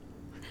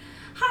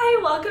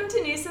welcome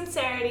to New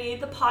Sincerity,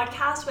 the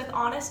podcast with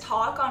honest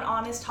talk on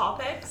honest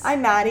topics.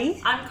 I'm Maddie.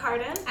 I'm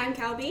Carden. I'm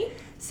Calby.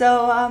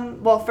 So,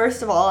 well,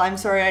 first of all, I'm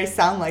sorry I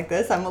sound like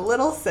this. I'm a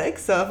little sick,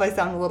 so if I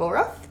sound a little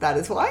rough, that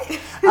is why.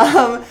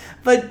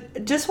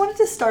 But just wanted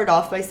to start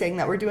off by saying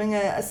that we're doing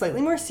a slightly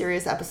more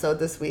serious episode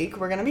this week.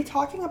 We're going to be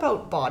talking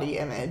about body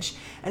image.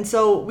 And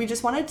so we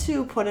just wanted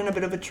to put in a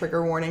bit of a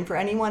trigger warning for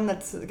anyone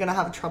that's going to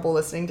have trouble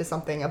listening to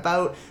something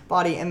about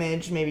body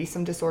image, maybe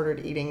some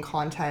disordered eating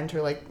content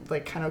or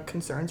like kind of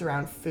concerns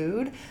around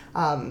food.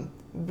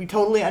 We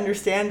totally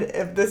understand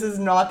if this is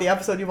not the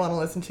episode you want to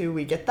listen to,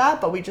 we get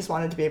that, but we just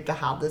wanted to be able to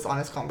have this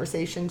honest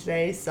conversation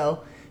today.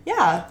 So,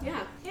 yeah.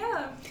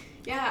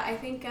 Yeah, I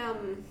think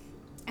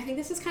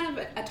this is kind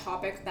of a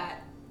topic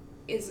that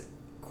is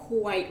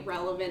quite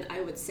relevant, I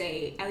would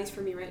say, at least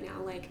for me right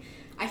now. Like,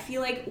 I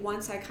feel like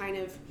once I kind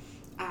of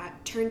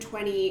turned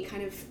 20,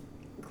 kind of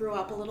grew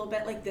up a little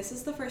bit, like this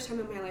is the first time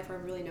in my life where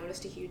I've really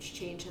noticed a huge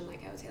change in,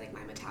 like, I would say, like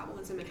my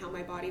metabolism and how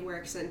my body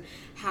works and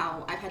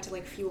how I've had to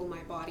like fuel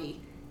my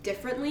body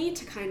differently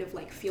to kind of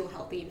like feel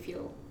healthy and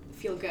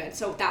feel good.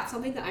 So that's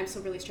something that I'm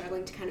still really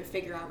struggling to kind of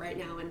figure out right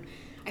now, and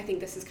I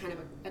think this is kind of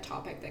a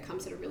topic that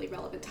comes at a really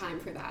relevant time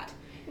for that.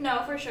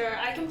 No, for sure.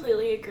 I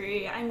completely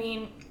agree. I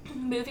mean,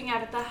 moving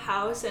out of the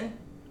house and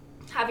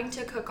having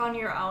to cook on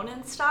your own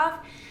and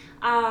stuff,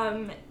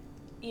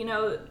 you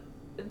know,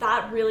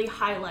 that really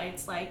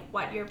highlights like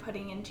what you're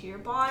putting into your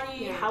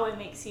body, how it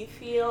makes you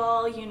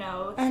feel, you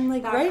know. And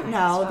like right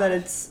now that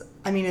it's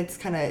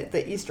kind of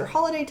the Easter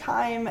holiday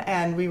time,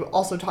 and we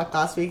also talked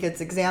last week, it's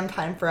exam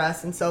time for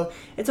us, and so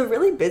it's a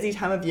really busy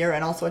time of year,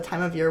 and also a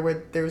time of year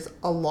where there's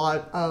a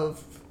lot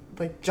of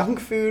like junk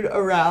food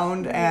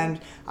around and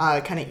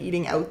kind of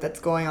eating out that's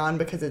going on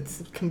because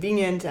it's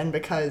convenient and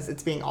because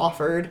it's being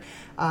offered,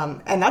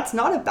 and that's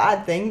not a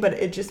bad thing, but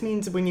it just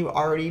means when you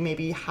already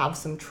maybe have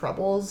some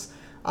troubles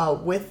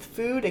with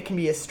food, it can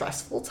be a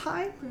stressful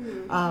time.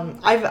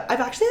 I've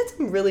actually had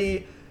some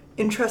really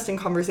interesting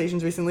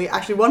conversations recently,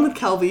 actually one with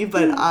Kelby,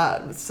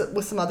 but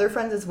with some other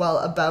friends as well,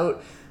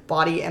 about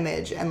body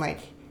image and like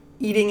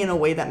eating in a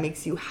way that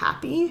makes you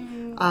happy.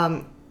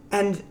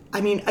 And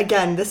I mean,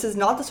 again, this is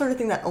not the sort of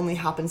thing that only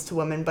happens to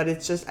women, but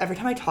it's just every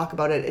time I talk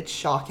about it, it's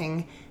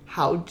shocking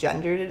how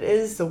gendered it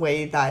is, the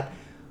way that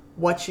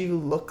what you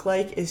look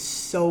like is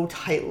so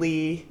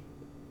tightly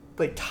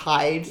like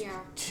tied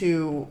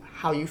to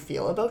how you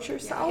feel about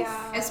yourself.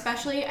 Yeah.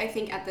 Especially I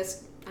think at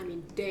this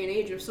day and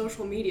age of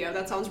social media,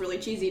 that sounds really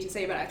cheesy to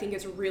say, but I think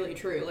it's really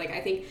true. Like,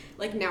 I think,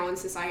 like, now in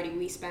society,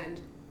 we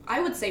spend, I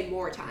would say,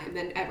 more time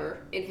than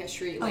ever in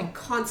history, like,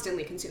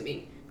 constantly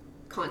consuming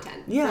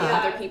content from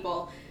other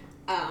people,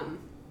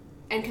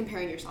 and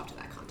comparing yourself to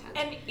that content.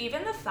 And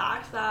even the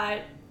fact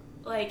that,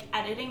 like,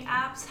 editing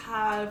apps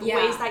have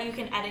ways that you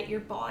can edit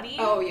your body.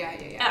 Oh, yeah.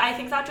 And I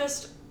think that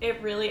just,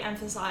 it really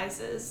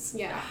emphasizes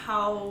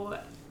how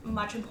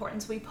much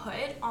importance we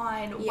put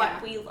on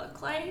what we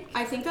look like.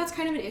 I think that's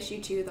kind of an issue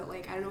too, that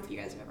like, I don't know if you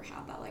guys have ever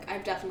had that, like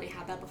I've definitely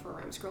had that before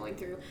where I'm scrolling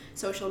through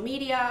social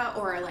media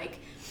or like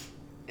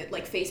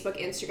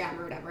Facebook, Instagram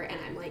or whatever, and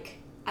I'm like,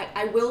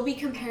 I will be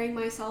comparing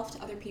myself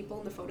to other people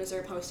and the photos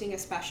they're posting,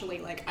 especially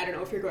like, I don't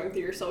know if you're going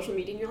through your social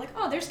media and you're like,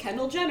 oh, there's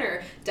Kendall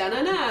Jenner,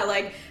 da-na-na,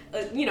 like,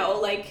 you know,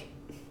 like,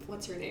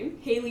 what's her name?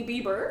 Hailey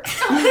Bieber.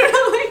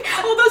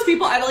 Like all those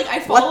people. I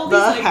follow what these.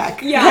 What the like,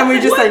 heck? Yeah. Can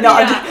we just say no?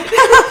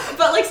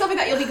 But like something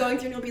that you'll be going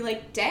through and you'll be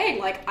like, dang,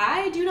 like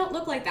I do not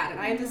look like that, and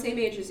I am the same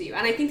age as you.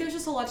 And I think there's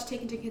just a lot to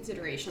take into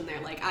consideration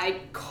there. Like I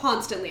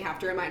constantly have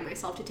to remind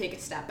myself to take a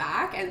step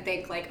back and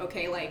think like,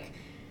 okay, like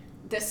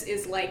this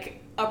is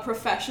like a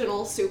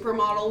professional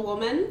supermodel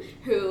woman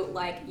who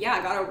like,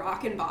 got a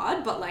rockin'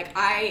 bod, but like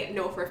I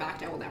know for a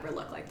fact I will never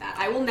look like that.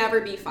 I will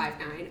never be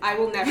 5'9". I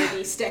will never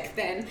be stick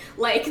thin.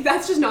 Like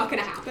that's just not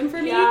gonna happen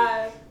for me.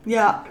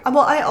 Yeah. Well,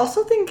 I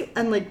also think,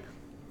 and like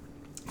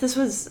this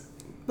was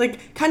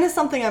like kind of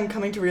something I'm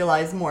coming to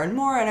realize more and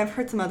more, and I've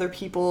heard some other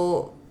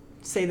people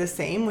say the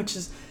same, which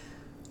is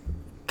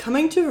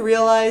coming to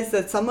realize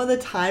that some of the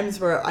times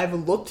where I've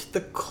looked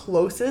the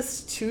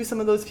closest to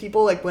some of those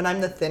people, like when I'm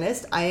the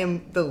thinnest, I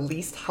am the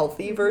least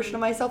healthy version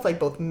of myself, like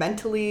both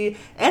mentally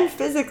and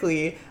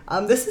physically.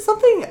 This is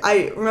something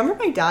I remember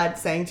my dad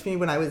saying to me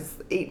when I was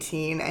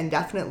 18 and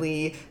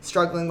definitely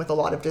struggling with a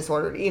lot of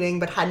disordered eating,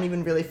 but hadn't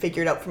even really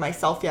figured out for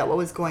myself yet what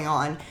was going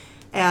on.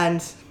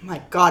 And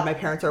my God, my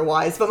parents are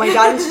wise, but my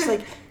dad was just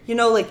like, you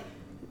know,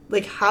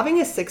 like having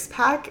a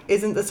six-pack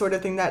isn't the sort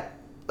of thing that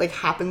like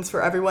happens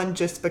for everyone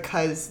just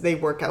because they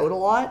work out a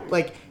lot.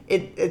 Like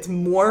it's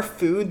more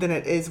food than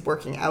it is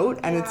working out,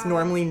 and it's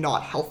normally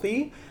not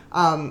healthy.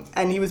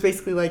 And he was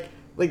basically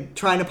like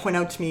trying to point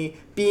out to me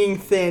being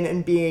thin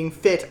and being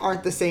fit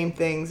aren't the same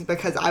things,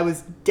 because I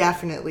was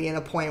definitely in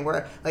a point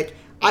where like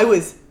I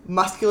was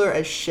muscular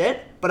as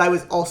shit, but I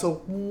was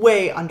also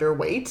way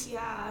underweight.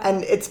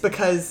 And it's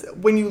because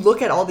when you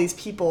look at all these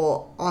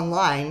people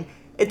online,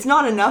 it's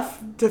not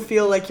enough to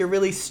feel like you're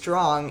really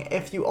strong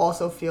if you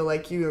also feel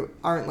like you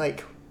aren't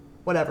like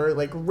whatever,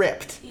 like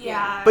ripped.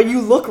 Yeah. But you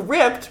look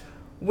ripped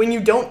when you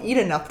don't eat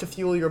enough to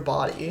fuel your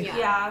body.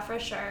 Yeah, for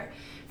sure.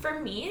 For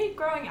me,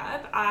 growing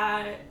up,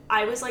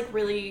 I was like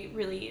really,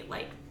 really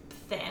like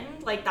thin.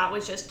 Like that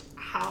was just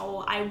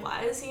how I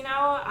was, you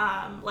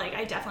know. Like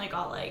I definitely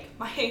got like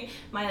my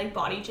like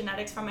body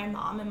genetics from my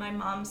mom, and my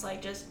mom's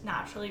like just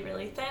naturally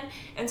really thin.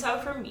 And so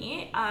for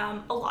me,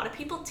 a lot of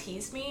people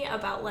teased me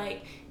about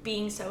like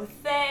being so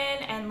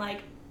thin, and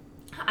like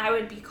I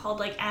would be called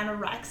like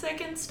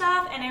anorexic and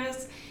stuff. And it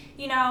was,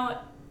 you know,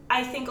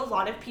 I think a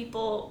lot of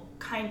people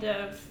kind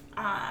of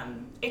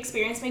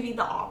experience maybe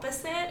the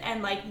opposite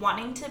and like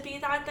wanting to be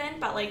that thin,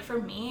 but like for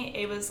me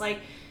it was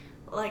like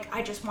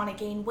I just want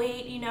to gain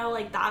weight, you know,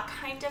 like that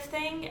kind of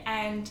thing.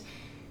 And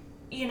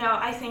you know,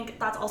 I think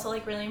that's also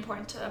like really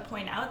important to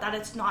point out that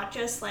it's not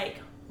just like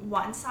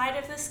one side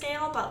of the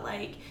scale, but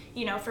like,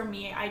 you know, for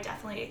me I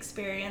definitely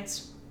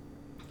experienced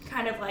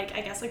kind of like,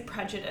 I guess like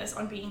prejudice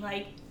on being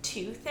like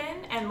too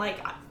thin, and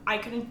like I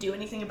couldn't do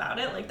anything about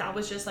it. Like that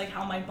was just like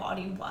how my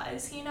body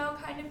was, you know,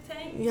 kind of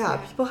thing. Yeah,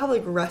 people have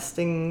like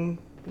resting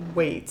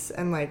weights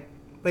and like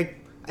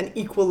an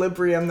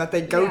equilibrium that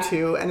they go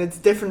to, and it's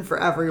different for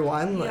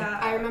everyone. Like, Yeah.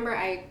 I remember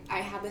I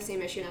had the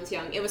same issue when I was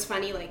young. It was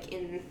funny, like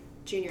in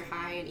junior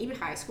high and even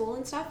high school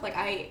and stuff, like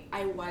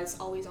I was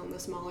always on the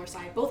smaller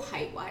side, both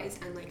height wise,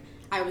 and like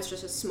I was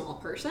just a small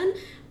person,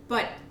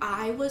 but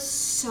I was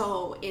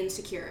so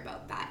insecure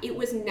about that. It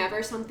was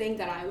never something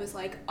that I was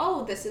like,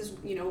 oh, this is,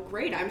 you know,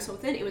 great, I'm so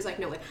thin. It was like,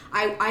 no, like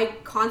I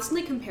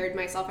constantly compared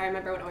myself. I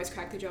remember when I always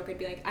cracked the joke, I'd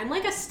be like, I'm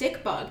like a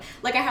stick bug.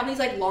 Like I have these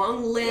like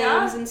long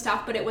limbs and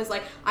stuff, but it was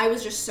like I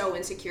was just so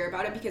insecure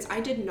about it because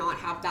I did not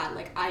have that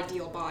like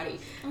ideal body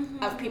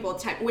of people at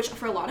the time, which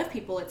for a lot of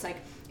people it's like,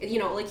 you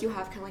know, like you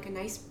have kind of like a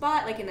nice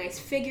butt, like a nice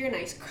figure,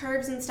 nice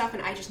curves and stuff,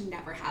 and I just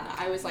never had that.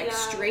 I was like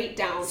straight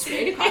down,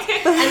 straight across.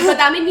 But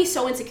that made me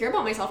so insecure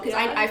about myself because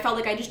I felt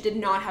like I just did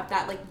not have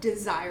that like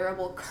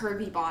desirable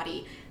curvy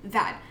body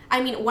that,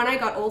 I mean, when I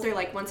got older,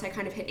 like once I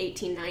kind of hit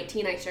 18,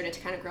 19, I started to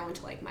kind of grow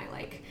into like my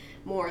like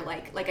more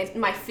like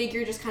my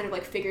figure just kind of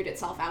like figured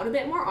itself out a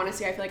bit more.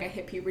 Honestly, I feel like I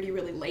hit puberty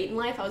really late in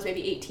life. I was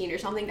maybe 18 or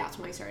something. That's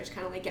when I started to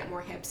kind of like get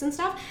more hips and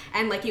stuff.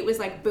 And like it was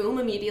like boom,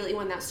 immediately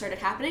when that started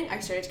happening, I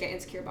started to get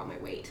insecure about my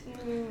weight.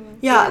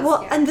 Yeah,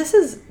 well, and this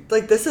is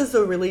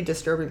the really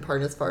disturbing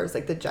part as far as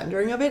like the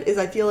gendering of it is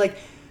I feel like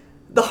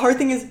the hard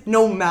thing is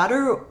no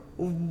matter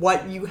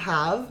what you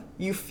have,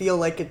 you feel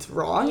like it's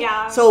wrong.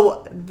 Yeah.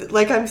 So,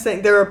 like I'm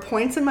saying, there are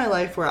points in my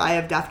life where I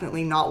have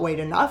definitely not weighed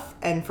enough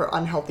and for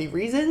unhealthy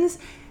reasons.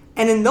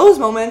 And in those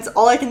moments,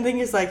 all I can think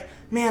is like,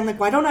 man, like,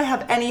 why don't I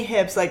have any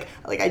hips? Like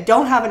I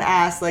don't have an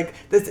ass. Like,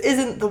 this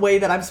isn't the way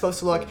that I'm supposed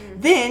to look.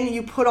 Mm-hmm. Then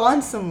you put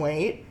on some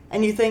weight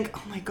and you think,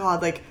 oh my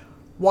God, like,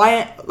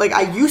 why, like,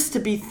 I used to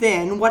be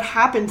thin. What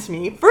happened to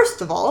me?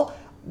 First of all,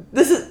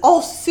 this is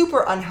all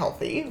super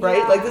unhealthy, right?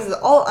 Yeah. Like, this is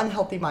all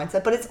unhealthy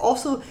mindset, but it's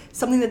also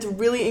something that's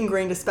really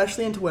ingrained,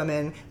 especially into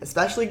women,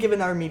 especially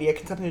given our media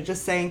consumption, of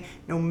just saying,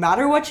 no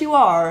matter what you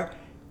are,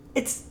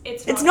 it's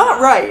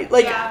not right.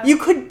 Like, you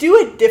could do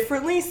it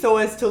differently so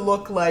as to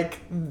look like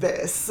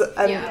this.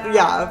 And,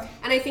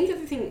 And I think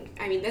that the thing,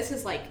 I mean, this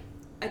is like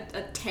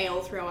a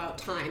tale throughout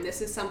time. This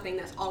is something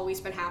that's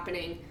always been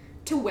happening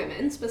to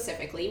women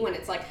specifically, when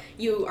it's like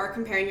you are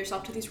comparing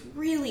yourself to these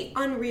really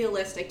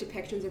unrealistic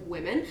depictions of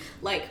women,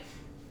 like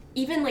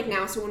even like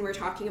now. So when we're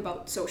talking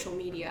about social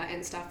media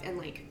and stuff and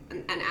like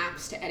and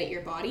apps to edit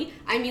your body,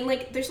 I mean,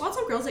 like there's lots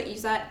of girls that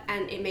use that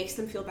and it makes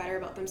them feel better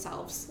about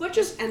themselves,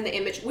 and the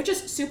image, which is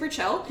super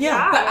chill.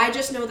 But I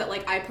just know that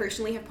like I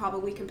personally have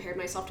probably compared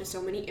myself to so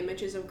many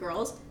images of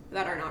girls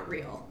that are not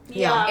real.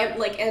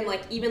 And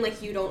even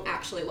like you don't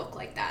actually look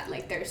like that.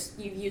 Like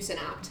you've used an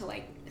app to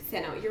like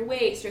thin out your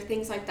waist or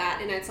things like that,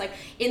 and it's like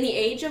in the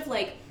age of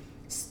like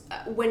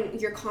when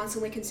you're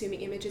constantly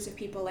consuming images of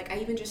people, like I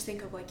even just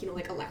think of like, you know,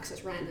 like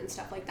Alexis Ren and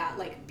stuff like that,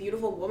 like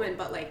beautiful woman,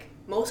 but like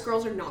most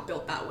girls are not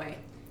built that way.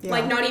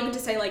 Like not even to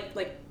say like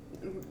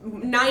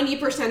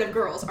 90% of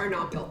girls are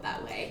not built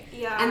that way.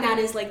 And that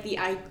is like the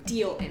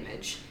ideal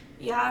image.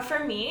 For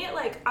me,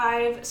 like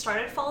I've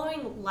started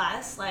following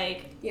less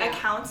like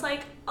accounts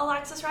like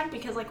Alexis Ren,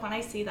 because like when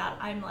I see that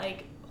I'm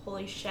like,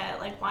 holy shit,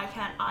 like why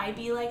can't I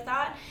be like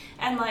that?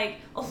 And like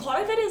a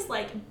lot of it is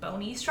like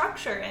bony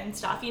structure and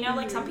stuff, you know.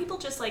 Like some people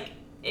just like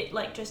it,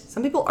 like just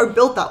some people are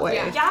built that way.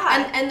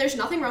 And there's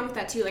nothing wrong with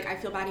that too. Like I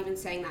feel bad even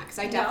saying that, because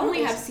I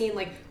definitely have seen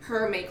like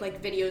her make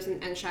like videos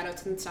and shout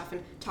outs and stuff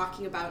and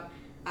talking about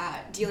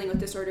dealing with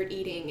disordered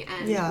eating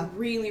and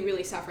really,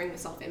 really suffering with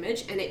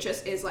self-image, and it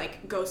just is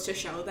like goes to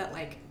show that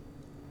like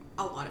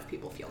a lot of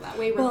people feel that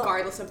way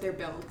regardless of their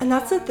build. And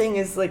that's the thing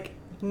is like,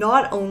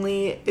 not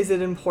only is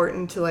it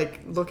important to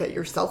like look at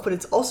yourself, but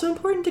it's also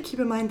important to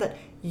keep in mind that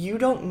you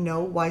don't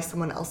know why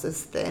someone else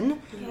is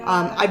thin.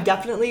 I've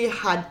definitely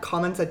had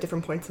comments at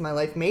different points in my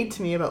life made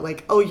to me about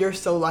like, oh, you're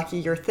so lucky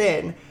you're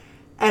thin.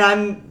 And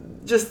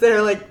I'm just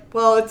there like,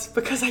 well, it's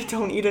because I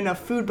don't eat enough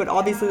food, but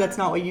obviously that's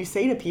not what you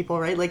say to people,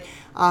 right? Like,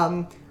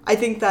 I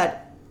think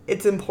that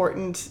it's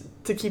important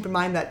to keep in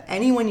mind that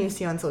anyone you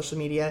see on social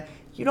media,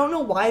 you don't know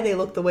why they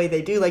look the way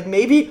they do. Like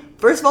maybe,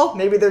 first of all,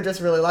 maybe they're just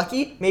really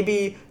lucky.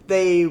 Maybe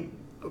they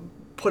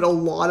put a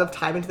lot of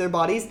time into their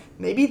bodies,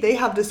 maybe they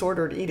have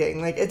disordered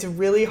eating. Like, it's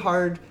really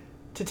hard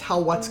to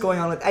tell what's going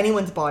on with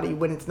anyone's body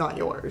when it's not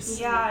yours.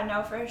 Yeah,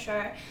 no, for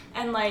sure.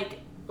 And like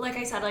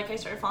I said, like I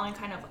started following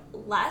kind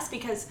of less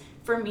because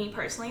for me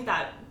personally,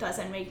 that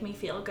doesn't make me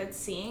feel good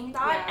seeing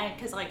that. Yeah. And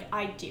because like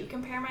I do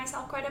compare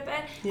myself quite a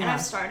bit. Yeah. And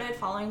I've started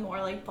following more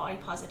like body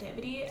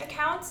positivity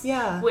accounts.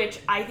 Yeah. Which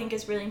I think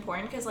is really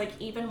important because like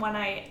even when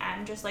I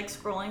am just like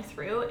scrolling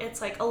through,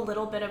 it's like a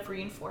little bit of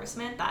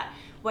reinforcement that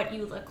what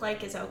you look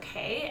like is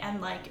okay.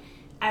 And like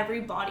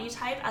every body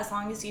type, as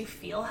long as you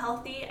feel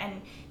healthy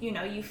and you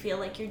know you feel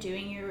like you're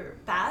doing your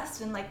best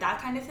and like that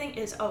kind of thing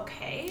is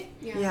okay.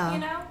 Yeah. You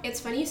know?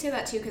 It's funny you say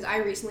that too, because I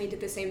recently did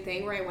the same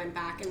thing where I went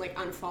back and like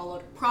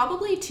unfollowed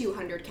probably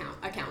 200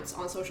 accounts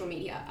on social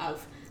media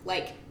of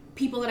like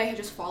people that I had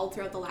just followed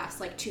throughout the last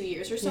like 2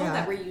 years or so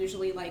that were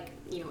usually like,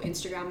 you know,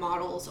 Instagram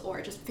models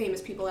or just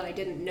famous people that I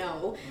didn't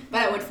know,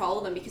 but I would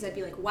follow them because I'd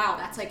be like, wow,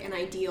 that's like an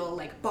ideal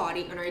like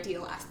body, an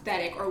ideal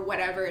aesthetic or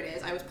whatever it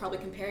is. I was probably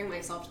comparing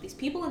myself to these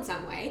people in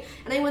some way,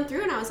 and I went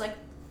through and I was like,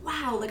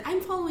 wow, like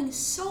I'm following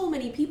so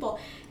many people,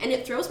 and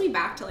it throws me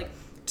back to like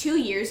 2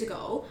 years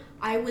ago.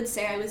 I would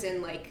say I was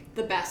in like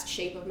the best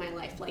shape of my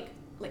life, like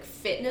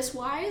fitness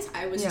wise.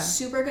 I was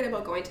super good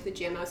about going to the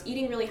gym. I was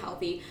eating really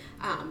healthy,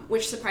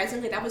 which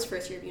surprisingly that was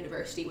first year of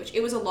university, which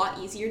it was a lot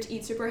easier to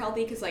eat super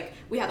healthy because like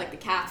we had like the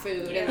cat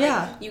food and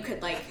like, you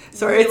could like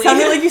Sorry, it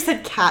sounded like you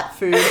said cat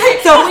food.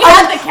 So we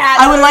had the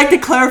cat I would like to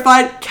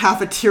clarify,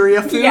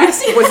 cafeteria food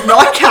was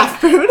not cat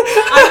food.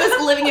 I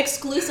was living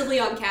exclusively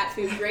on cat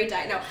food. Great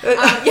diet. No,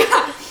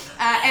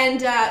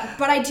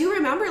 but I do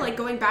remember like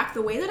going back,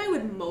 the way that I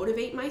would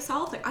motivate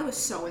myself, like I was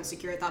so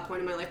insecure at that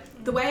point in my life.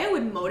 The way I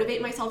would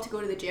motivate myself to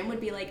go to the gym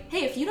would be like,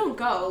 hey, if you don't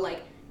go,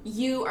 like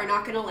you are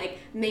not gonna like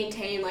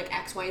maintain like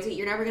X, Y, and Z.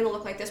 You're never gonna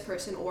look like this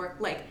person, or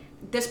like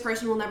this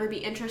person will never be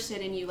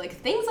interested in you, like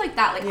things like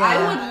that. Like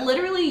I would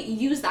literally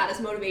use that as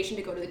motivation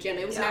to go to the gym.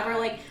 It was never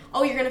like,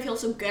 oh, you're gonna feel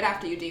so good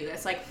after you do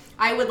this. Like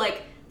I would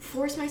like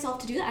force myself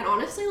to do that, and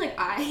honestly, like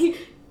I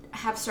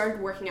have started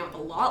working out a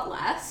lot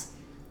less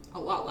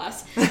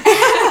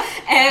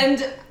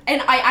and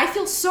I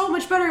feel so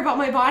much better about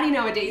my body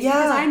nowadays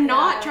because I'm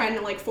not trying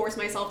to like force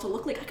myself to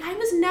look like I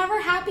was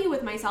never happy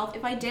with myself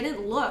if I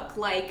didn't look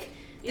like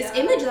this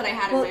image that I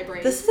had in my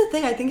brain. This is the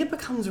thing. I think it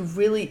becomes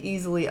really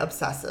easily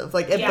obsessive.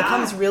 Like, it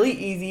becomes really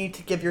easy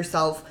to give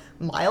yourself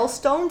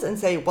milestones and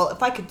say, well,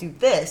 if I could do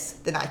this,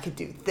 then I could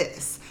do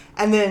this.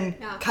 And then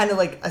kind of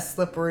like a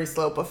slippery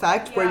slope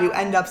effect where you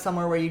end up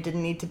somewhere where you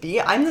didn't need to be.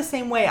 I'm the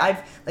same way.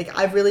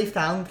 I've really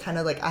found kind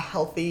of like a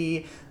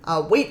healthy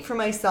weight for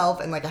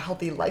myself and like a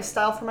healthy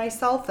lifestyle for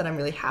myself that I'm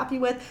really happy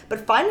with.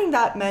 But finding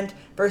that meant,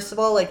 first of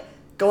all, like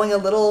going a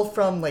little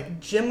from like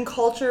gym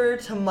culture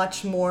to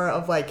much more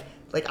of like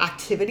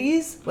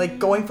activities, like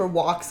going for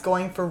walks,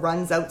 going for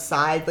runs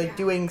outside, like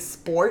doing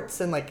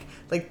sports and like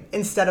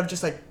instead of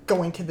just like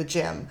going to the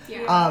gym.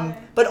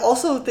 But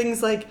also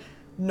things like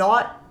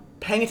not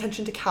paying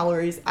attention to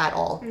calories at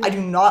all. I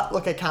do not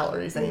look at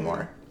calories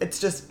anymore. It's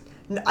just,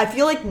 I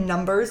feel like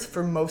numbers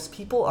for most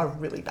people are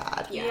really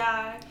bad.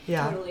 Yeah.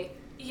 Totally.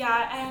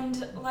 Yeah,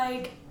 and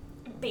like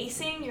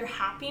basing your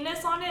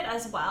happiness on it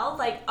as well.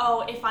 Like,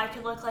 oh, if I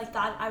could look like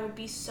that, I would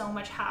be so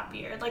much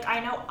happier. Like, I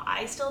know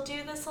I still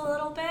do this a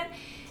little bit,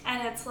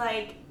 and it's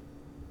like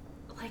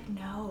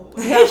no,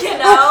 you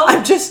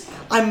know?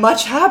 I'm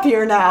much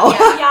happier now.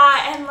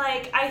 Yeah, and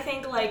like, I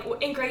think like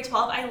in grade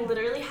 12, I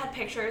literally had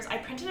pictures, I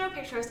printed out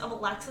pictures of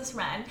Alexis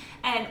Ren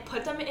and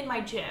put them in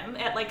my gym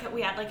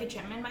we had like a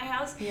gym in my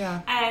house.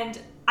 And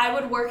I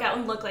would work out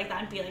and look like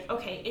that and be like,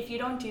 okay, if you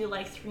don't do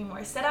like 3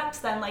 more sit-ups,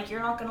 then like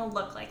you're not gonna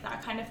look like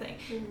that kind of thing.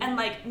 And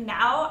like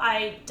now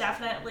I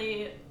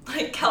definitely,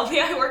 like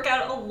Kelby, I work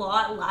out a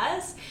lot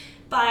less,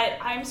 but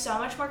I'm so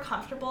much more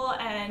comfortable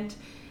and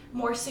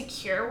more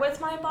secure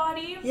with my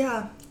body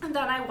than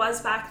I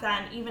was back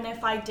then, even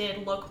if I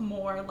did look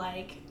more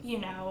like, you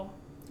know,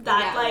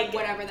 that like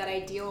whatever that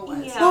ideal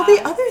was. Well,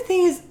 the other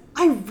thing is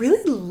I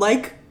really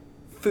like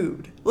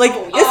food. Like,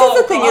 this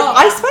is the thing, is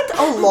I spent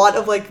a lot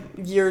of like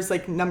years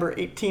like number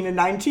 18 and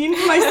 19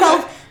 for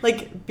myself,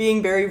 like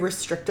being very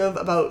restrictive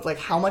about like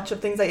how much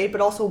of things I ate,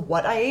 but also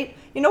what I ate.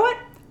 You know what?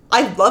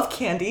 I love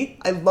candy.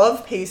 I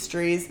love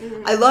pastries.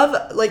 I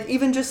love like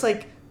even just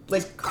like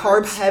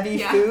carb heavy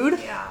food.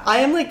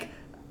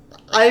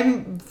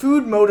 I'm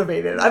food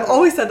motivated. I've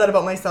always said that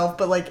about myself,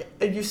 but like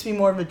it used to be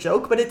more of a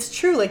joke, but it's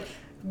true. Like,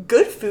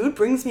 good food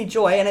brings me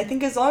joy, and I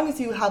think as long as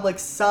you have like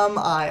some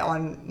eye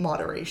on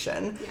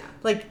moderation,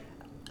 like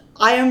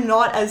I am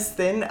not as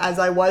thin as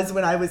I was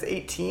when I was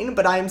 18,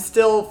 but I'm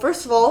still,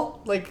 first of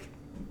all, like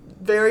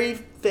very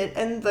fit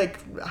and like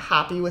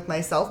happy with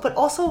myself, but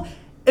also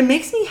it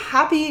makes me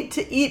happy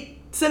to eat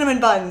cinnamon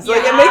buns.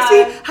 Like, it makes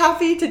me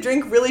happy to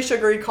drink really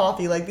sugary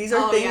coffee. Like, these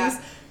are things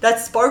that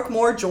spark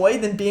more joy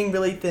than being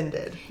really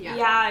thin-did.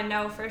 Yeah,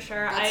 no, for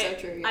sure. That's so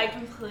true. I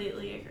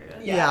completely agree with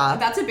that. Yeah.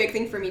 That's a big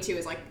thing for me too,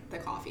 is like the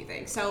coffee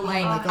thing. So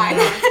like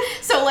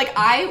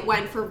I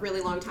went for a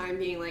really long time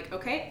being like,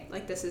 okay,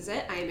 like this is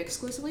it. I am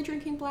exclusively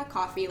drinking black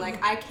coffee.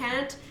 Like I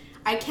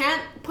I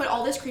can't put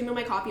all this cream in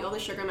my coffee, all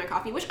this sugar in my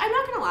coffee, which I'm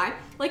not gonna lie,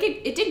 like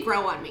it did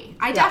grow on me.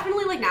 I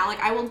definitely like now, like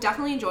I will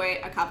definitely enjoy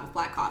a cup of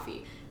black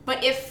coffee.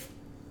 But if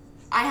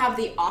I have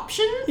the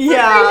option for cream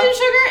and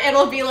sugar,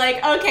 it'll be like,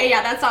 okay,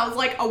 yeah, that sounds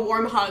like a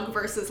warm hug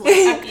versus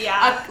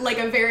like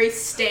a very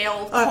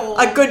stale, cold,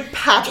 a good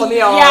pat on the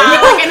arm.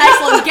 Yeah, like a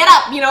nice little get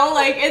up, you know,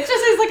 like it's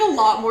like a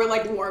lot more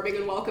like warming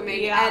and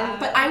welcoming. Yeah.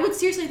 But I would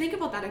seriously think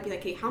about that. I'd be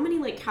like, hey, how many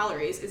like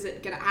calories is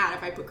it gonna add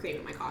if I put cream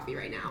in my coffee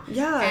right now?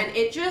 Yeah. And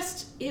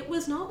it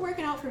was not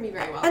working out for me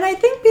very well. And I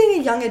think being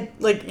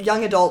a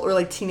young adult or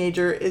like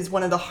teenager is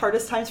one of the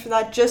hardest times for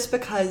that, just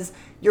because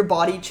your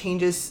body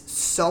changes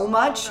so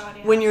much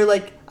when you're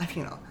like,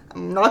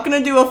 I'm not going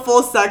to do a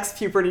full sex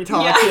puberty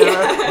talk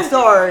here.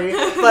 Sorry.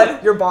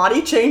 But your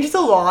body changes a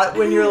lot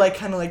when you're like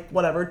kind of like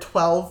whatever,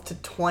 12 to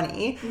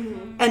 20.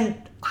 Mm-hmm.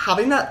 And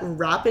having that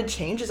rapid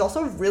change is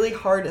also really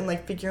hard in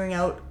like figuring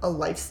out a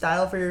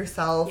lifestyle for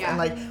yourself and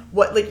like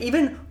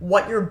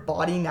what your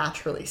body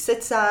naturally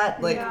sits at,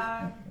 like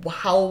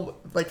how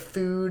like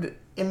food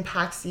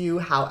impacts you,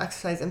 how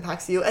exercise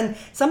impacts you. And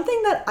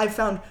something that I've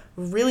found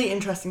really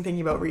interesting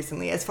thinking about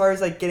recently, as far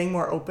as like getting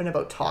more open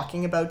about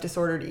talking about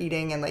disordered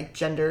eating and like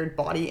gendered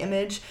body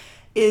image,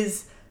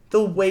 is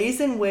the ways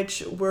in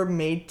which we're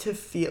made to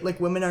feel, like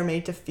women are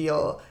made to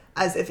feel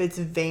as if it's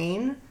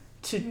vain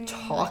to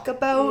talk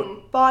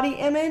about body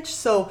image.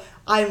 So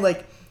I'm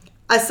like,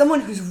 as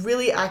someone who's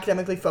really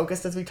academically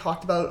focused, as we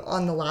talked about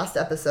on the last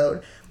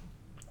episode,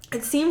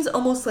 it seems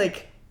almost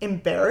like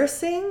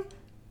embarrassing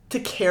to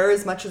care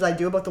as much as I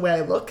do about the way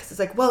I look, because it's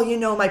like, well,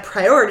 my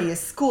priority is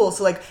school,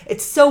 so like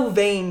it's so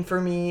vain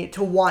for me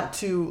to want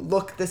to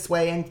look this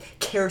way and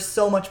care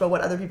so much about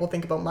what other people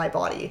think about my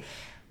body.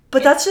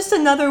 But that's just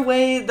another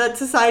way that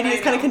society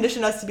has kind of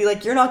conditioned us to be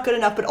like, you're not good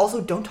enough, but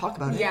also don't talk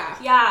about it.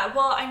 Yeah,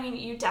 well, I mean,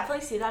 you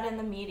definitely see that in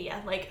the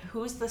media. Like,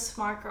 who's the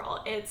smart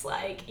girl? It's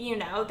like,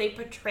 they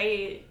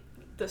portray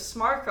the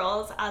smart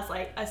girls as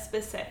like a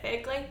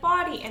specific like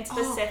body and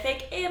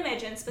specific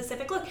image and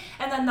specific look,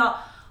 and then the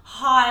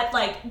hot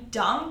like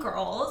dumb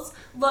girls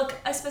look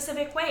a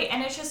specific way,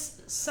 and it's just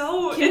just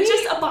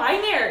a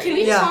binary. Can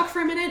we talk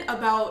for a minute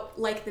about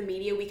like the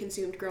media we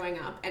consumed growing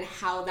up and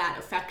how that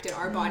affected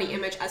our body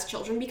image as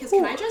children? Because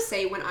can I just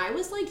say, when I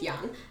was like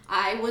young,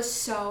 I was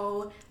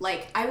so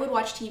like, I would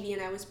watch TV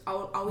and I would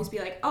always be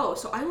like, oh,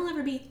 so I will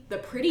never be the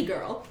pretty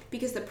girl,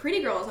 because the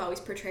pretty girl is always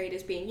portrayed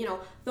as being,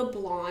 the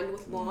blonde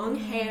with long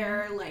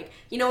hair, like,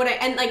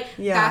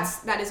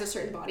 that is a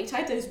certain body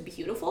type that is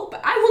beautiful,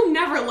 but I will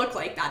never look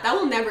like that. That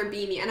will never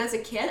be me. And as a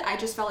kid, I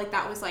just felt like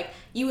that was like,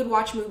 you would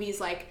watch movies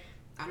like,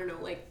 I don't know,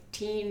 like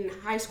teen,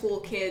 high school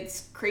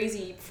kids,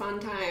 crazy fun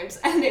times,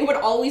 and it would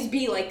always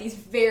be like these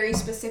very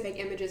specific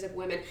images of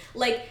women.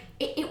 Like,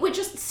 it would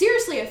just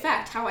seriously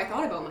affect how I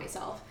thought about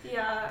myself.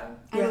 Yeah.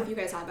 I don't know if you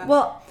guys had that.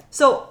 Well,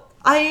 so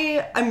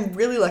I'm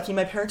really lucky.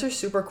 My parents are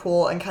super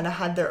cool and kind of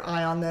had their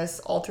eye on this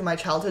all through my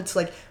childhood. So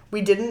like,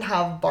 we didn't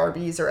have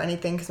Barbies or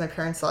anything because my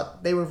parents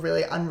thought they were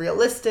really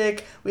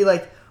unrealistic. We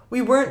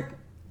weren't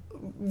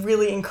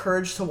really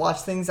encouraged to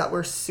watch things that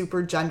were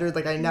super gendered.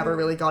 Like, I never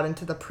really got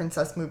into the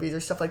princess movies or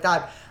stuff like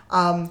that.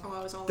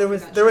 There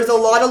was a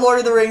lot of Lord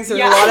of the Rings, there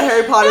was a lot of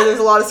Harry Potter, there's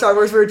a lot of Star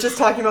Wars. We were just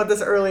talking about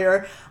this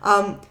earlier.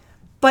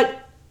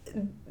 But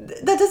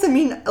that doesn't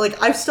mean,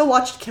 like, I've still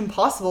watched Kim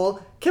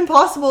Possible. Kim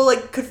Possible,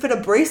 like, could fit a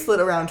bracelet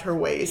around her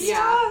waist.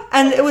 Yeah.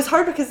 And it was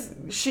hard because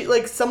she,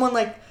 like, someone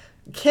like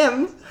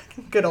Kim,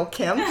 good old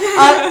Kim,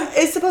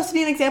 is supposed to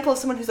be an example of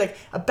someone who's like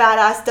a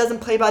badass, doesn't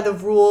play by the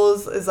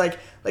rules, is like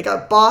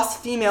a boss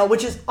female,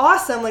 which is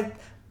awesome, like,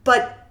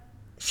 but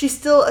she's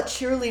still a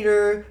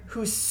cheerleader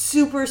who's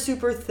super,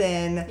 super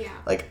thin,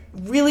 like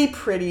really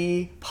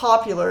pretty,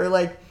 popular,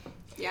 like.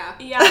 Yeah,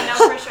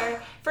 no, for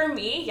sure. For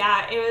me,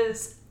 it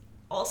was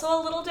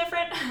also a little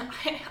different.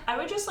 I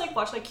would just like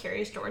watch like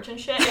Curious George and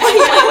shit. And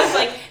I was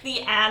like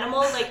the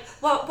animal, like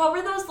what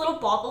were those little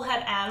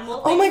bobblehead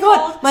animal things? Oh my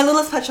god, called? My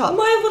Littlest Pet Shop.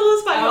 My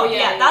Littlest Pet Shop.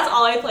 Yeah, that's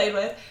all I played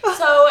with.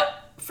 So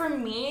for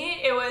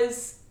me, it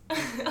was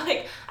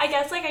like, I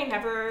guess like I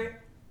never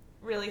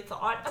really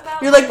thought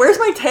about. You're like, where's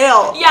my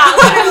tail? Yeah,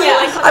 literally.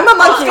 Like, I'm a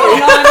monkey.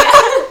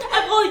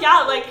 Well,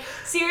 yeah, like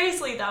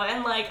seriously though,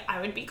 and like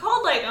I would be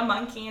called like a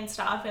monkey and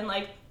stuff, and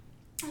like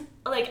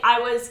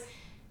I was.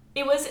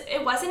 It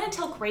wasn't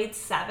until grade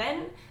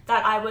 7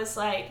 that I was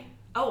like,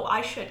 oh,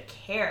 I should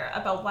care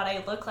about what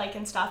I look like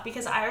and stuff,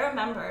 because I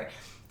remember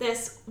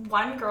this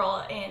one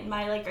girl in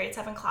my like grade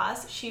 7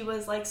 class, she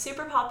was like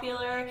super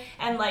popular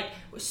and like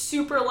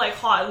super like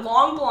hot,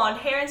 long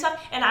blonde hair and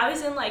stuff, and I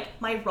was in like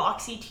my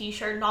Roxy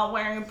t-shirt, not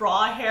wearing a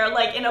bra, hair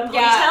like in a ponytail,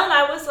 and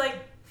I was like,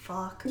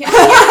 fuck.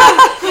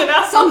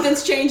 Yeah.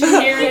 Something's changing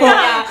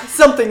here.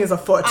 Something is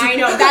afoot. I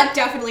know, that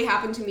definitely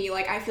happened to me.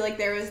 Like, I feel like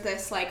there was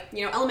this, like,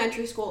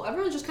 elementary school,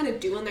 everyone's just kind of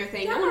doing their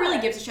thing. No one really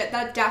gives a shit.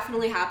 That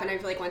definitely happened, I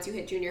feel like, once you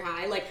hit junior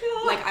high. Like,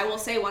 I will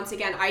say, once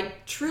again, I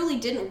truly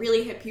didn't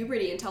really hit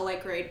puberty until,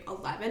 like, grade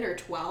 11 or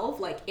 12,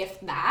 like,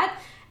 if that.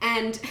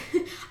 And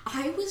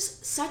I was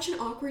such an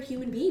awkward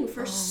human being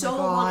for so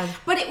long.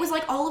 But it was,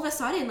 like, all of a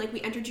sudden, like,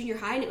 we entered junior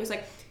high, and it was,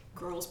 like,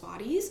 girls'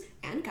 bodies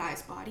and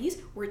guys' bodies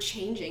were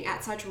changing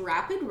at such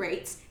rapid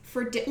rates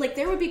like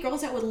there would be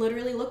girls that would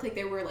literally look like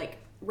they were like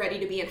ready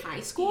to be in high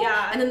school.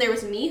 Yeah. And then there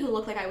was me who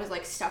looked like I was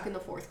like stuck in the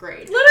 4th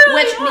grade.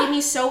 Literally, which made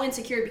me so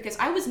insecure because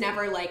I was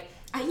never like,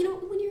 you know,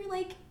 when you're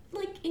like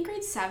in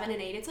grade 7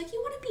 and 8, it's like you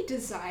want to be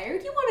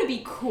desired, you want to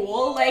be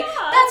cool, like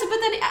that's it. But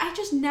then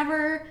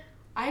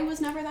I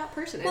was never that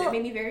person, and it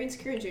made me very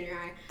insecure in junior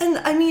high. And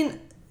I mean,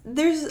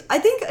 there's, I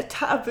think, a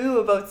taboo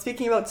about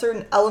speaking about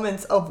certain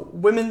elements of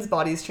women's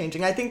bodies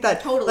changing. I think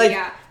that Totally, like,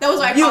 yeah. That was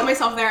why I caught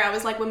myself there. I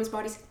was like, women's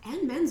bodies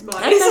and men's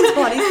bodies. And men's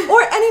bodies,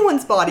 or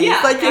anyone's bodies.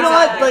 Yeah, like, you exactly. know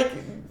what? Like,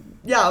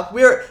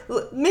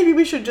 yeah, maybe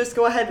we should just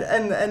go ahead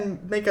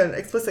and make an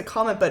explicit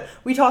comment, but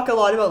we talk a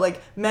lot about,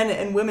 like, men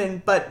and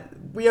women, but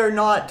we are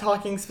not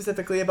talking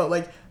specifically about,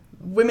 like,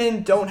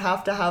 women don't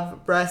have to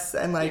have breasts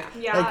and like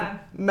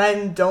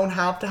men don't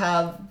have to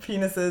have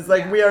penises.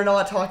 Like we are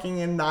not talking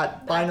in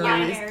that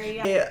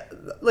binary.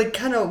 Like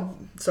kind of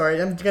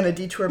sorry, I'm gonna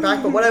detour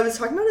back, but what I was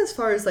talking about as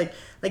far as like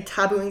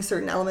tabooing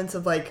certain elements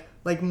of like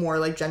more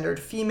like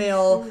gendered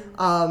female,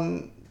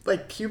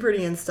 like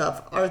puberty and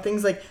stuff are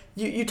things like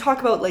you talk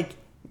about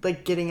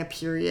like getting a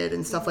period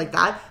and stuff like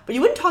that, but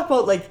you wouldn't talk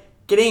about like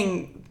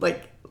getting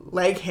like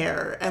leg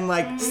hair and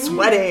like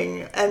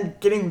sweating and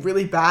getting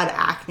really bad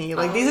acne.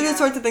 Like these are the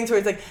sorts of things where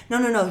it's like,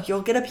 no,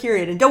 you'll get a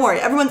period. And don't worry,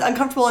 everyone's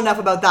uncomfortable enough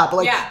about that. But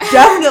like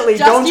definitely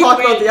don't talk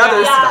about the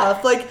other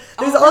stuff. Like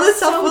there's all this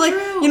stuff where like,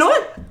 you know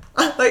what?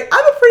 Like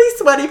I'm a pretty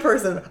sweaty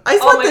person. I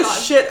sweat the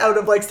shit out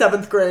of like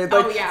 7th grade.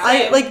 Like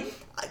I like,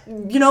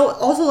 you know,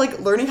 also like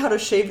learning how to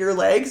shave your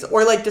legs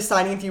or like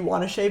deciding if you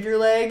want to shave your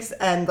legs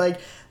and like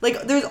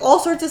there's all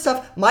sorts of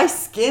stuff. My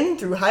skin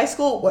through high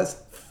school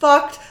was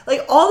fucked.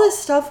 Like all this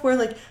stuff where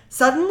like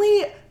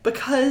suddenly,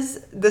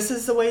 because this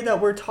is the way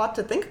that we're taught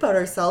to think about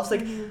ourselves,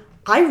 like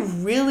I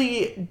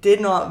really did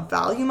not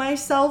value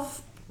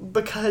myself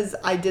because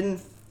I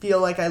didn't feel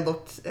like I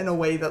looked in a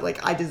way that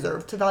like I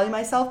deserved to value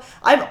myself.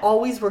 I've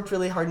always worked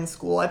really hard in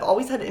school. I've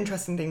always had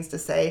interesting things to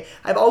say.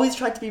 I've always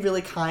tried to be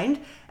really kind.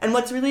 And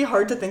what's really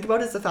hard to think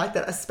about is the fact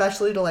that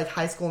especially to like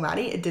high school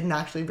Maddie, it didn't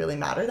actually really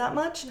matter that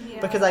much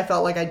because I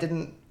felt like I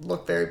didn't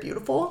look very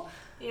beautiful.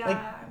 Yeah.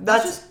 Like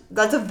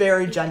that's a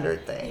very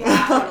gendered thing.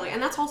 Yeah, totally.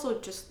 And that's also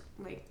just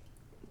like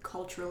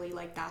culturally,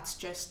 like that's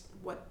just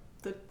what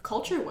the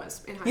culture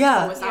was in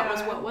high school. That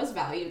was what was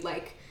valued.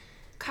 Like,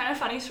 kind of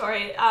funny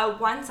story.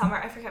 One summer,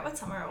 I forget what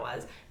summer it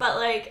was, but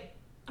like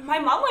my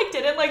mom like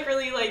didn't like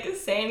really like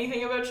say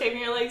anything about shaving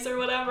your legs or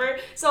whatever.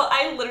 So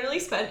I literally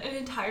spent an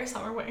entire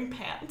summer wearing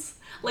pants.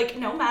 Like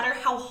no matter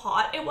how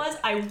hot it was,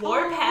 I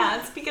wore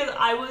pants because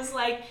I was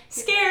like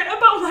scared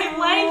about my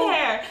leg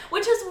hair,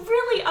 which is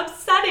really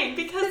upsetting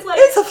because like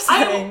it's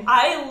upsetting.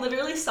 I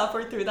literally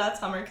suffered through that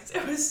summer because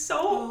it was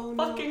so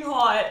fucking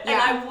hot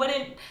and I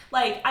wouldn't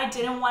like I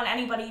didn't want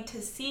anybody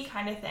to see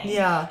kind of thing.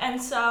 Yeah.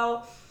 And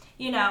so,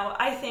 you know,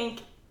 I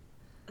think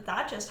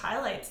that just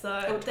highlights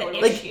the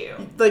issue.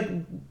 Like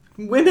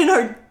women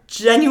are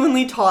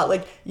genuinely taught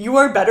like you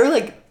are better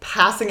like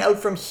passing out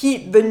from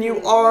heat than you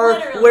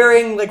are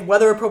wearing like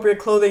weather appropriate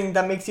clothing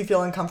that makes you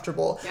feel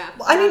uncomfortable.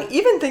 I mean,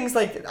 even things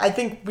like, I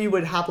think we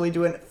would happily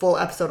do a full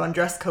episode on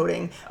dress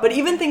coding, but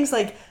even things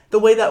like the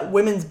way that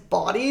women's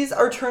bodies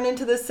are turned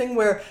into this thing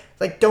where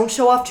like don't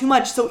show off too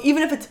much. So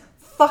even if it's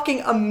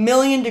fucking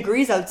 1,000,000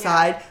 degrees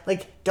outside,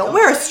 like don't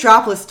wear a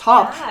strapless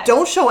top,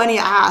 don't show any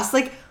ass,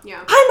 like I'm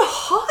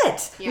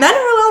hot. Men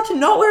are allowed to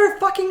not wear a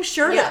fucking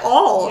shirt at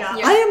all.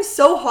 I am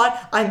so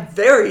hot. I'm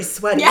very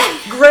sweaty.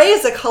 Gray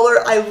is a color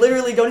I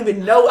literally don't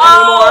even know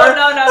anymore.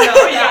 No.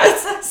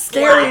 It's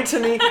scary to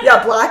me.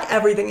 Yeah, black,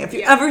 everything. If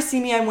you ever see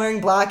me, I'm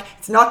wearing black.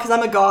 It's not because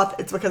I'm a goth.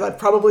 It's because I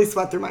probably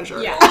sweat through my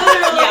shirt. Yeah,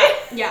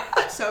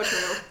 so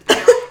true. I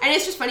know. And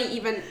it's just funny,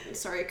 even,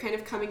 kind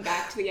of coming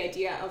back to the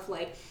idea of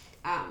like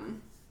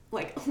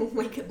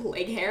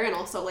leg hair and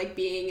also like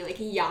being like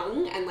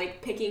young and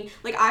like picking,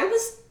 like I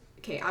was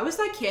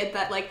that kid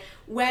that like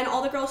when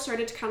all the girls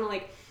started to kind of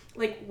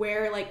like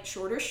wear like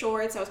shorter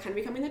shorts, that was kind of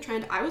becoming the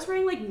trend. I was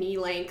wearing like knee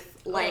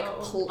length like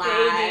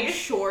plaid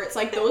shorts,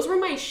 like those were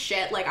my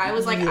shit. Like I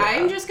was like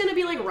I'm just gonna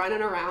be like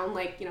running around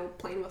like, you know,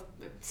 playing with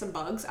some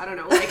bugs, I don't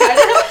know, like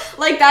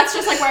like that's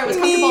just like where I was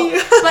comfortable.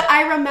 But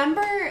I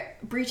remember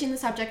breaching the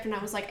subject when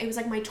I was like, it was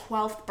like my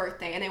 12th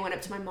birthday, and I went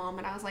up to my mom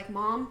and I was like,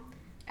 Mom,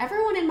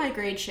 everyone in my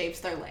grade shaves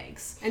their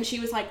legs. And she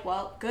was like,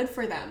 well, good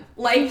for them.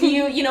 Like,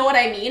 you know what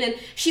I mean? And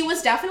she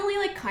was definitely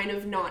like kind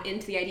of not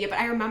into the idea, but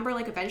I remember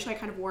like eventually I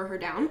kind of wore her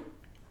down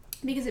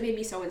because it made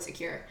me so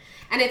insecure.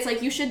 And it's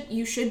like, you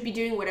should be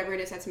doing whatever it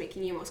is that's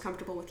making you most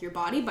comfortable with your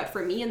body. But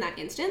for me in that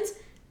instance,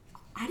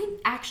 I didn't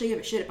actually give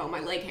a shit about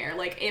my leg hair.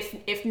 Like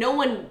if no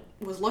one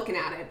was looking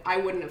at it, I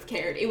wouldn't have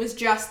cared. It was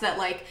just that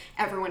like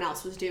everyone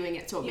else was doing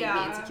it, so it made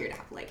me insecure to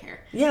have leg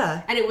hair.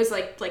 Yeah. And it was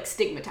like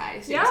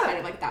stigmatized. It was kind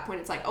of like at that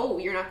point it's like, oh,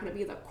 you're not gonna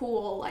be the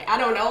cool, like I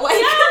don't know, like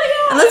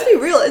And let's be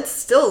real, it's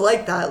still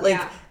like that.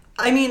 Like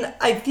I mean,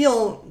 I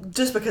feel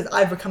just because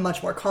I've become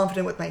much more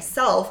confident with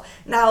myself,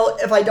 now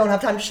if I don't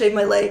have time to shave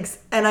my legs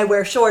and I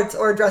wear shorts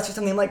or a dress or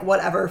something, I'm like,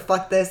 whatever,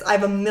 fuck this. I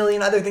have a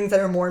million other things that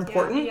are more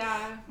important.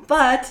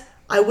 But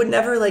I would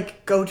never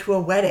like go to a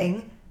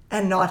wedding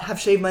and not have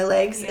shaved my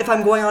legs. If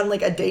I'm going on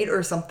like a date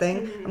or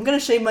something, I'm gonna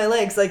shave my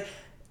legs. Like,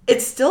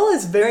 it still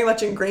is very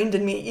much ingrained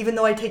in me, even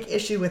though I take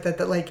issue with it,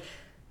 that like,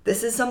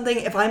 this is something,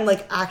 if I'm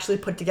like actually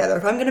put together,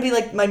 if I'm gonna be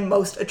like my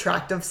most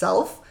attractive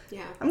self,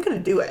 I'm gonna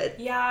do it.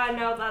 Yeah,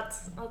 no,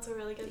 that's a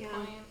really good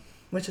point.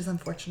 Which is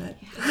unfortunate.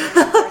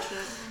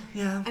 Unfortunate.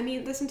 Yeah. I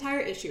mean, this entire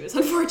issue is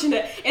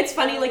unfortunate. It's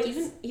funny, like,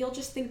 even you'll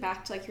just think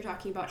back to, like, you're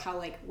talking about how,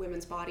 like,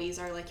 women's bodies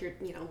are, like,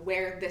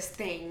 wear this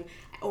thing,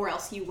 or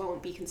else you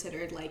won't be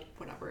considered, like,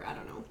 whatever, I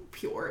don't know,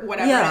 pure,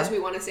 whatever it is we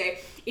want to say.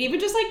 It even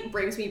just, like,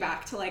 brings me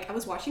back to, like, I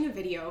was watching a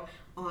video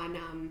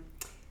on,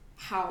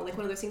 how, like,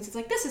 one of those things, it's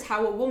like, this is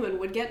how a woman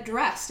would get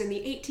dressed in the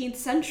 18th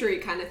century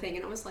kind of thing,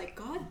 and I was like,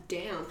 god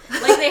damn.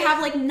 Like, they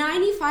have, like,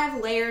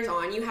 95 layers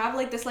on, you have,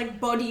 like, this, like,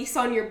 bodice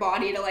on your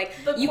body to, like,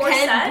 you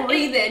can't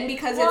breathe in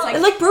because it's, like...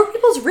 It, like, broke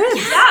people's ribs.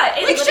 Yeah,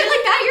 like, shit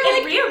like that, you're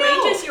like,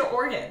 rearranges your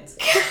organs.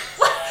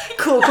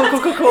 Cool.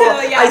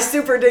 Yeah. I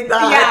super dig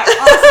that. Yeah,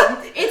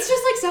 awesome. It's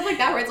just, like, stuff like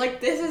that, where it's,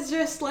 like, this is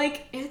just,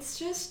 like,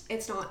 it's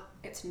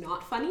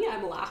not funny.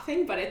 I'm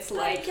laughing, but it's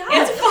like, it's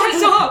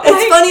fucked up.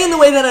 It's funny in the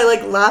way that I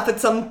like laugh at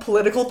some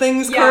political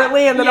things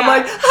currently, and then I'm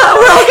like,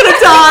 we're all gonna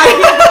die.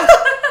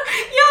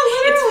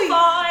 Literally.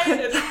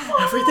 It's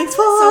fine. Everything's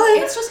So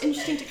fine. it's just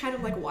interesting to kind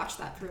of like watch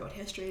that throughout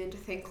history and to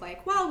think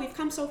like, wow, we've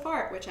come so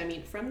far. Which I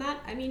mean, from that,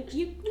 I mean,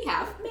 we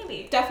have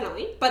Maybe.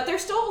 definitely, but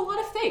there's still a lot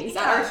of things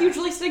that are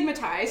hugely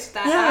stigmatized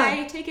that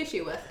I take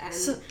issue with. And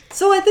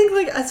so I think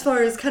like as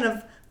far as kind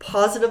of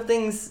positive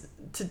things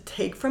to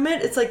take from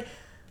it, it's like.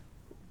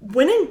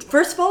 When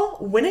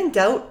in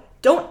doubt,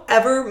 don't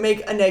ever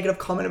make a negative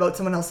comment about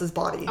someone else's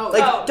body.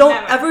 Don't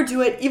never. ever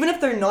do it, even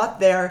if they're not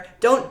there.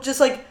 Don't just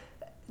like,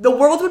 the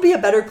world would be a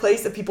better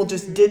place if people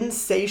just didn't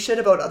say shit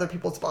about other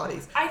people's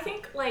bodies. I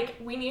think, like,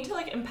 we need to,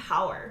 like,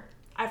 empower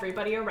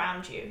everybody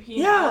around you.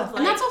 You Yeah. know? Like,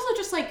 and that's also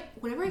just like,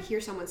 whenever I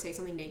hear someone say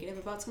something negative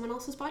about someone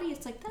else's body,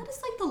 it's like, that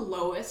is like the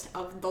lowest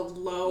of the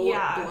low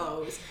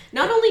blows.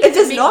 Not only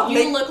does it make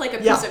you look like a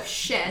piece of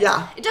shit,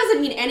 it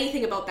doesn't mean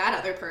anything about that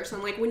other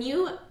person. Like, when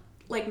you...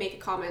 like make a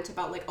comment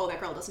about like, oh, that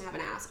girl doesn't have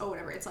an ass, oh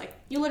whatever, it's like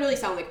you literally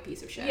sound like a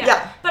piece of shit.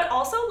 But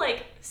also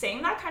like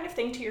saying that kind of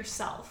thing to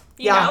yourself,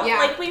 you know,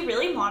 like we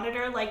really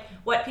monitor like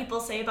what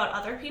people say about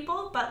other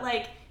people, but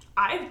like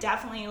I've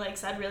definitely like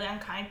said really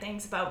unkind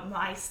things about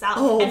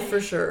myself. And for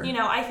sure, you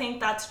know, I think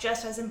that's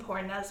just as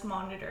important as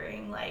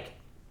monitoring like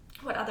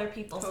what other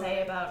people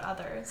say about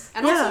others,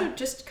 and also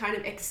just kind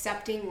of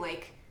accepting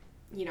like,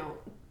 you know,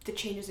 the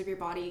changes of your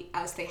body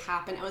as they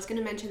happen. I was going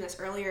to mention this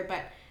earlier,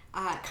 but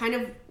kind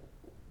of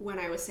when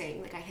I was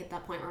saying, like, I hit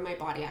that point where my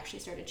body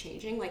actually started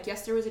changing. Like,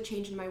 yes, there was a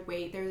change in my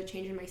weight, there was a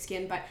change in my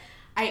skin, but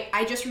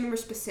I just remember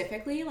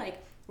specifically,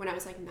 like, when I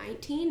was, like,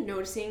 19,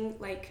 noticing,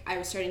 like, I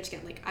was starting to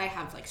get, like, I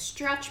have, like,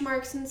 stretch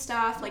marks and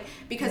stuff, like,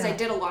 because I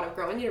did a lot of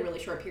growing in a really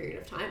short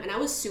period of time, and I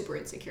was super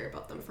insecure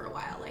about them for a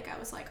while. Like, I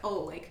was like,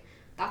 oh, like,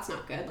 that's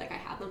not good. Like, I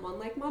had them on,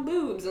 like, my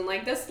boobs and,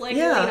 like, this, like,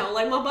 you know,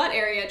 like, my butt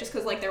area, just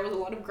because, like, there was a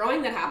lot of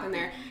growing that happened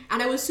there,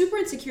 and I was super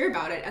insecure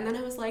about it, and then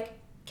I was like,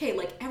 okay,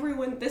 like,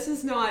 everyone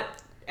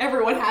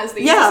has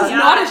these. This is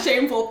not a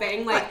shameful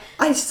thing. Like,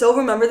 I so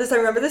remember this. I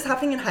remember this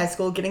happening in high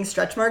school, getting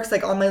stretch marks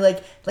like on my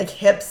like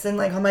hips and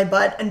like on my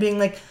butt, and being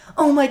like,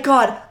 oh my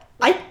god,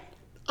 I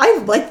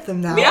like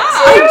them now. Yeah.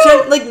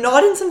 Like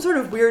not in some sort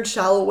of weird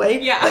shallow way.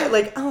 Yeah.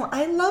 Like oh,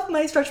 I love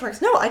my stretch marks.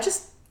 No, I think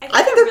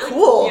they're really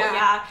cool.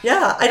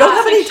 Yeah. I don't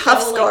have any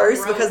tough show, scars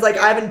like, because like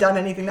I haven't done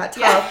anything that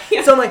tough.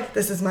 So I'm like,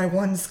 this is my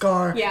one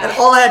scar, and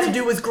all I had to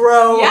do was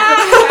grow.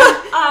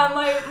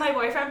 My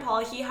boyfriend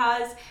Paul, he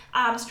has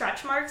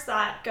stretch marks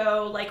that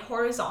go like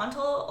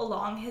horizontal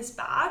along his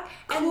back,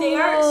 and they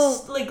are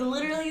like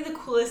literally the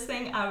coolest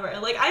thing ever.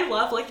 Like I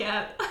love looking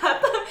at them,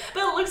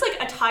 but it looks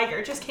like a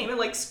tiger just came and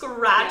like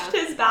scratched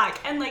his back,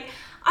 and like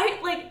I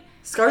like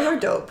scars are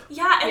dope.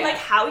 Like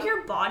how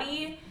your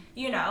body,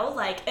 you know,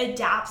 like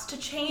adapts to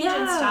change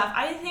and stuff.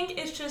 I think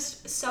it's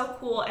just so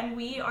cool, and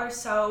we are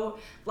so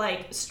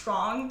like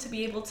strong to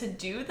be able to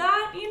do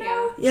that, you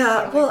know?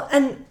 Well,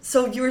 and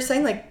so you were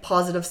saying like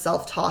positive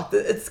self-talk.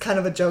 It's kind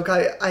of a joke.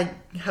 I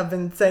have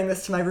been saying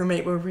this to my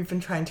roommate where we've been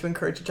trying to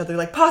encourage each other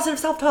like positive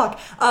self-talk.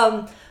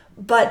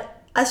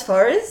 But as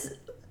far as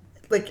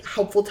like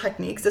helpful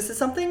techniques, this is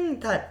something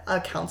that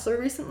a counselor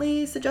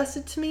recently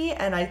suggested to me,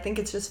 and I think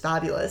it's just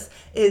fabulous,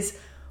 is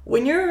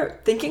when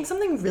you're thinking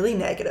something really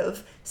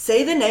negative,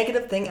 say the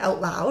negative thing out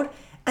loud,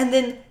 and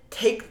then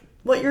take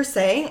what you're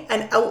saying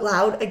and out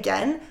loud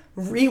again,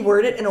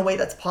 reword it in a way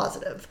that's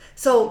positive.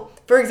 So,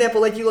 for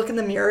example, like you look in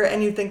the mirror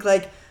and you think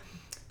like,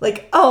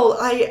 oh,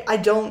 I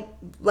don't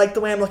like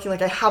the way I'm looking,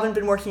 like I haven't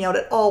been working out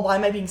at all, why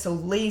am I being so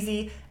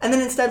lazy? And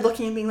then instead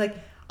looking and being like,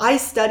 I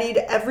studied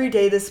every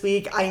day this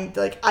week.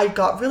 I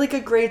got really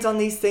good grades on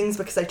these things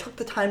because I took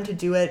the time to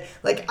do it.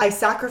 Like I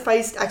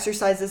sacrificed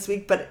exercise this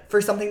week, but for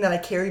something that I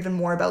care even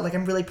more about. Like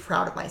I'm really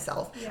proud of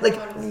myself. Like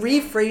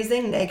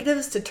rephrasing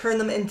negatives to turn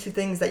them into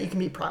things that you can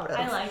be proud of.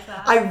 I like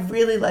that. I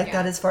really like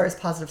that as far as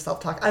positive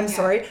self-talk. I'm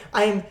sorry.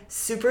 I'm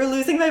super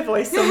losing my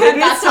voice, so maybe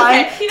it's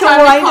time to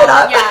wind it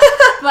up.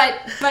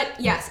 but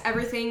yes,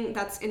 everything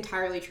that's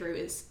entirely true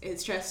is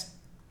just,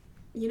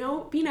 you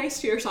know, be nice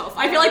to yourself.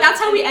 I feel like that's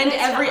how we end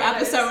every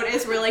episode,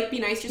 is we're like, be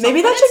nice to yourself.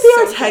 Maybe that should be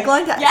our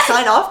tagline to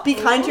sign off. Be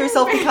kind to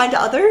yourself, be kind to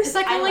others. Is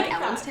that kind of like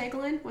like Ellen's that.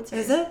 tagline? What's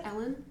Is hers? it?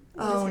 Ellen?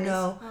 Oh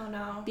no. Oh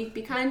no. Be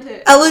kind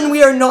to Ellen,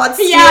 we are not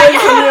stealing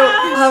from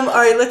you. All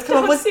right, let's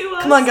come up with. sue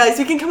us. Come on, guys,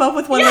 we can come up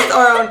with one that's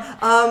our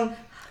own.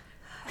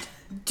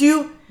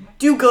 Do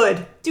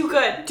good. Do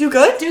good. Do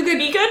good. do good,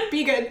 Be good.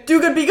 be good.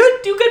 Do good. Be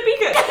good. Do good. Be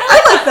good.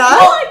 I like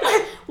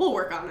that. We'll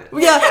work on it.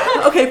 Yeah.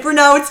 Okay. For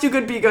now, it's do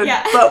good, be good.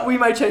 Yeah. But we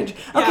might change.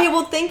 Okay. Yeah.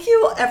 Well, thank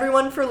you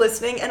everyone for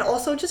listening, and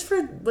also just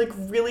for like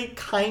really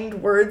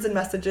kind words and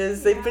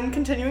messages. They've been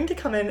continuing to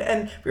come in,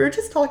 and we were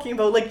just talking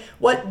about like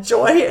what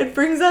joy it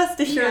brings us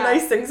to hear Yeah.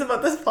 nice things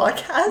about this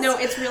podcast. No,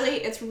 it's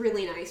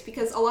really nice,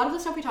 because a lot of the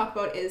stuff we talk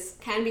about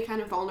can be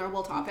kind of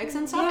vulnerable topics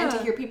and stuff, and to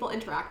Yeah. hear people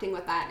interacting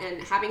with that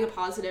and having a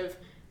positive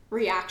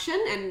reaction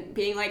and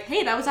being like,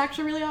 hey, that was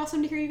actually really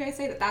awesome to hear you guys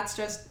say that. That's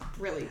just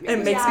really It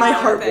makes Yeah. my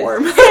heart worth it.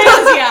 warm.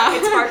 Yeah.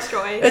 It sparks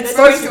joy. It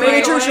sparks joy.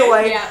 major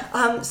joy.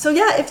 Yeah. So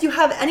yeah, if you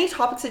have any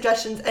topic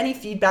suggestions, any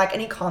feedback,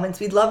 any comments,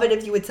 we'd love it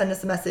if you would send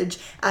us a message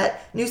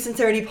at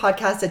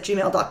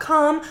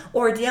newsinceritypodcast@gmail.com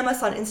or DM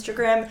us on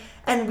Instagram.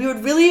 And we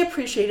would really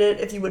appreciate it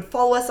if you would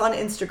follow us on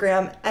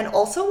Instagram, and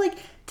also like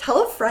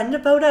tell a friend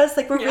about us.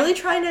 Like, we're really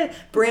trying to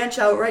branch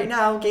out right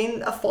now,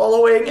 gain a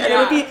following, and it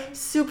would be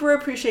super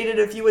appreciated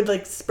if you would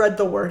like spread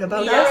the word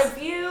about Leave us. a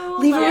review.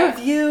 Leave a like-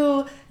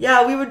 review.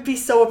 Yeah, we would be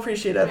so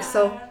appreciative.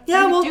 So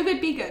yeah, we'll do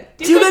good, be good.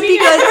 do good, be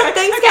good.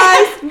 Thanks,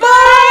 guys.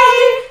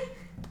 Bye.